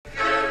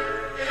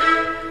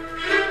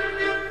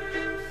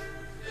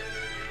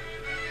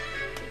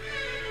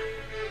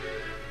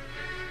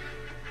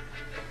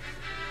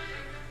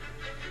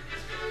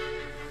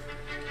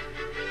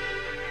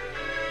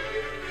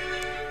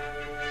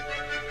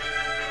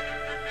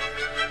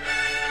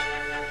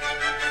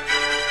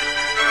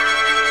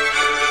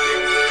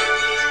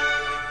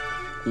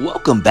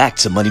Welcome back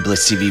to Money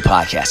Blitz TV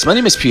podcast. My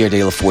name is Pierre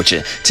De La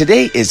Fortune.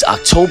 Today is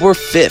October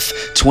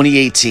 5th,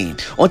 2018.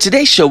 On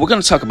today's show, we're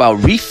going to talk about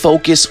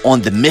refocus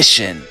on the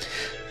mission.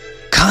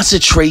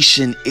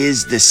 Concentration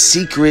is the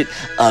secret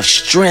of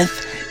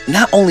strength,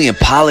 not only in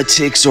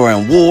politics or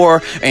in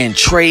war and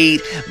trade,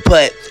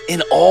 but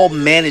in all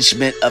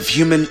management of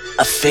human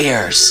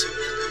affairs.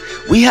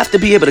 We have to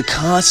be able to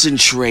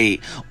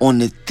concentrate on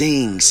the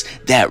things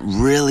that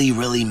really,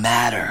 really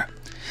matter.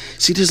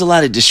 See, there's a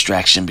lot of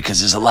distraction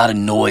because there's a lot of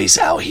noise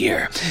out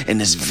here in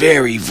this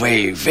very,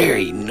 very,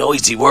 very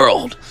noisy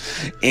world.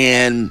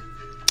 And,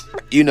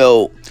 we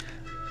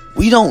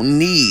don't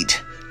need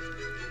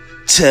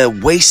to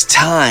waste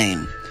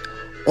time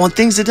on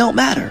things that don't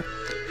matter.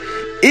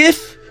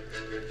 If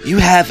you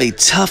have a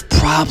tough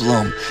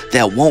problem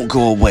that won't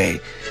go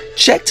away,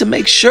 check to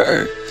make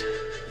sure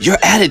your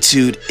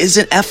attitude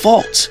isn't at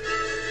fault.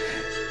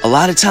 A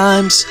lot of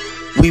times,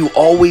 we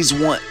always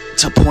want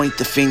to point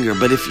the finger,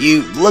 but if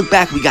you look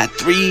back, we got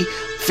 3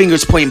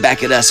 fingers pointing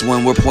back at us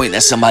when we're pointing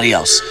at somebody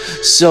else.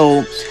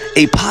 So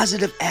a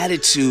positive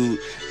attitude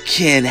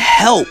can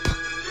help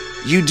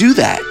you do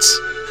that.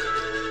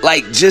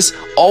 Like, just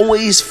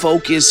always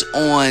focus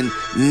on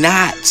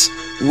not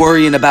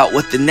worrying about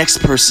what the next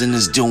person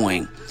is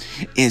doing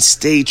and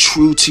stay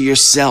true to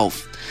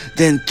yourself.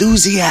 The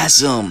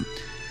enthusiasm.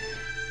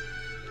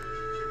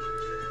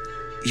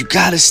 You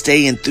gotta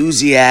stay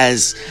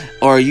enthusiast,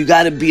 or you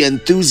gotta be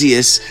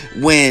enthusiast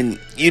when,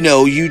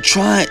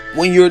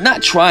 when you're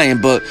not trying,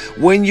 but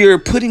when you're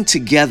putting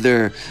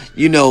together,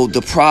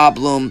 the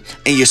problem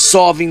and you're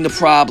solving the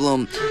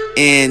problem.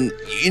 And,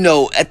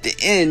 at the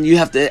end, you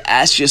have to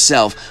ask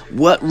yourself,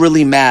 what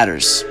really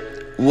matters?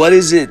 What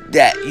is it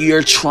that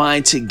you're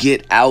trying to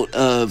get out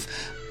of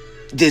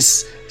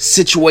this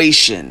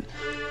situation?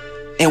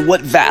 And what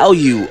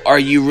value are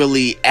you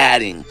really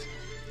adding?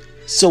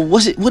 So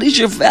what is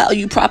your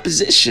value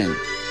proposition?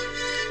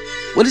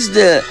 What is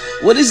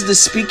the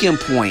speaking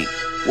point?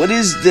 What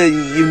is the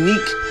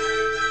unique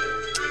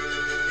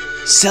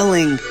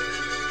selling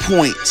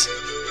point?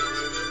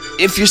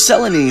 If you're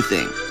selling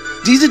anything,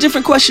 these are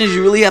different questions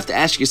you really have to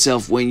ask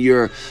yourself when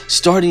you're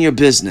starting your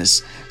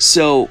business.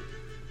 So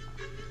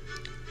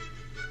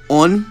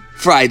on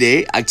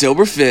Friday,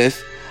 October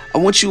 5th, I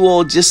want you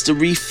all just to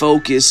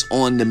refocus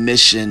on the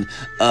mission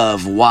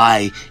of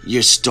why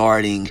you're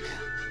starting,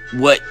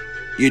 what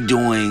you're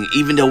doing,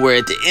 even though we're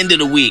at the end of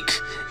the week.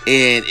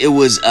 And it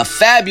was a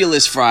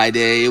fabulous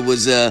Friday. It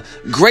was a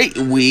great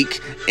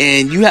week.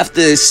 And you have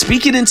to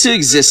speak it into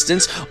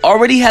existence.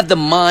 Already have the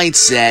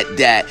mindset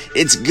that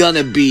it's going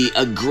to be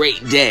a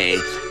great day.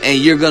 And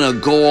you're going to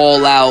go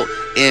all out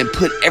and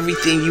put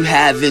everything you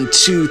have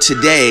into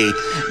today.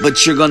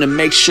 But you're going to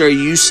make sure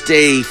you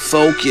stay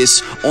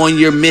focused on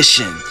your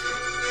mission.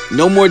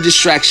 No more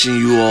distraction,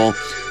 you all.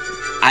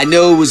 I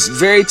know it was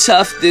very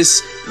tough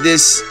this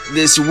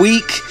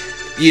week.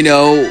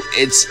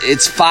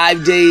 It's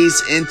 5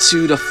 days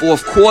into the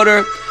fourth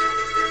quarter.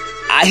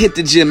 I hit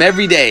the gym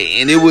every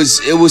day, and it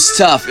was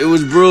tough. It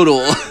was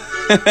brutal.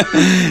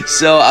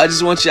 So I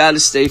just want y'all to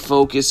stay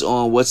focused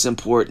on what's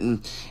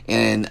important,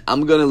 and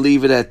I'm going to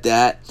leave it at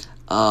that.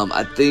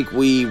 I think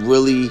we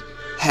really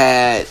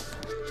had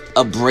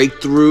a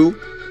breakthrough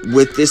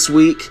with this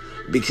week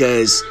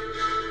because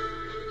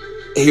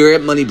here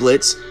at Money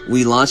Blitz,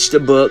 we launched a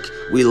book,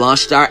 we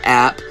launched our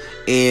app,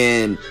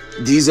 and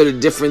these are the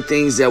different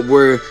things that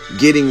we're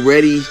getting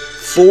ready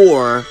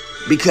for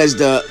because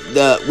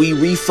we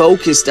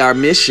refocused our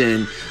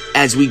mission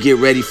as we get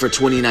ready for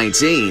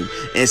 2019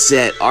 and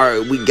said, all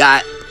right, we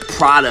got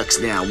products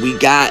now. We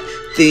got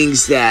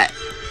things that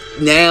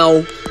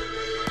now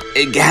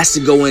it has to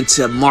go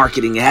into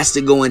marketing. It has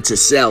to go into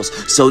sales.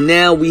 So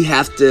now we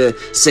have to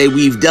say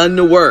we've done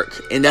the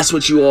work. And that's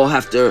what you all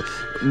have to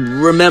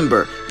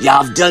remember.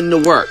 Y'all have done the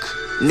work.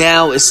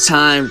 Now it's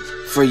time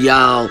for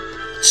y'all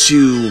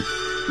to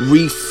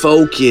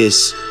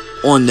refocus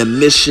on the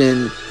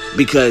mission,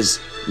 because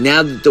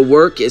now that the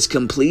work is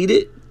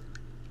completed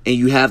and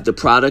you have the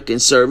product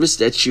and service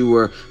that you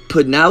were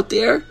putting out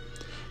there,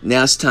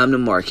 now it's time to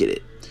market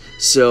it.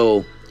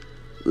 So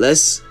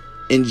let's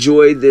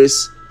enjoy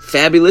this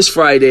fabulous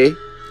Friday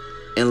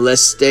and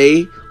let's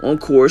stay on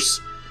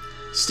course,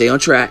 stay on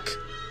track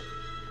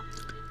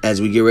as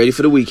we get ready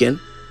for the weekend,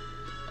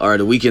 or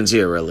the weekend's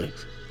here really,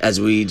 as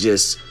we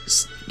just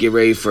get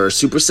ready for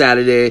Super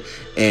Saturday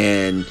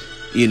and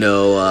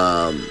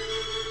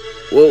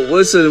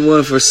what's the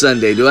one for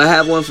Sunday? Do I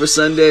have one for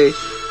Sunday?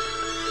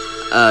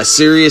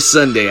 Serious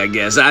Sunday, I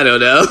guess. I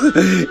don't know.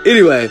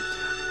 Anyway,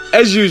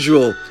 as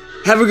usual,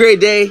 have a great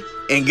day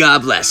and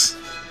God bless.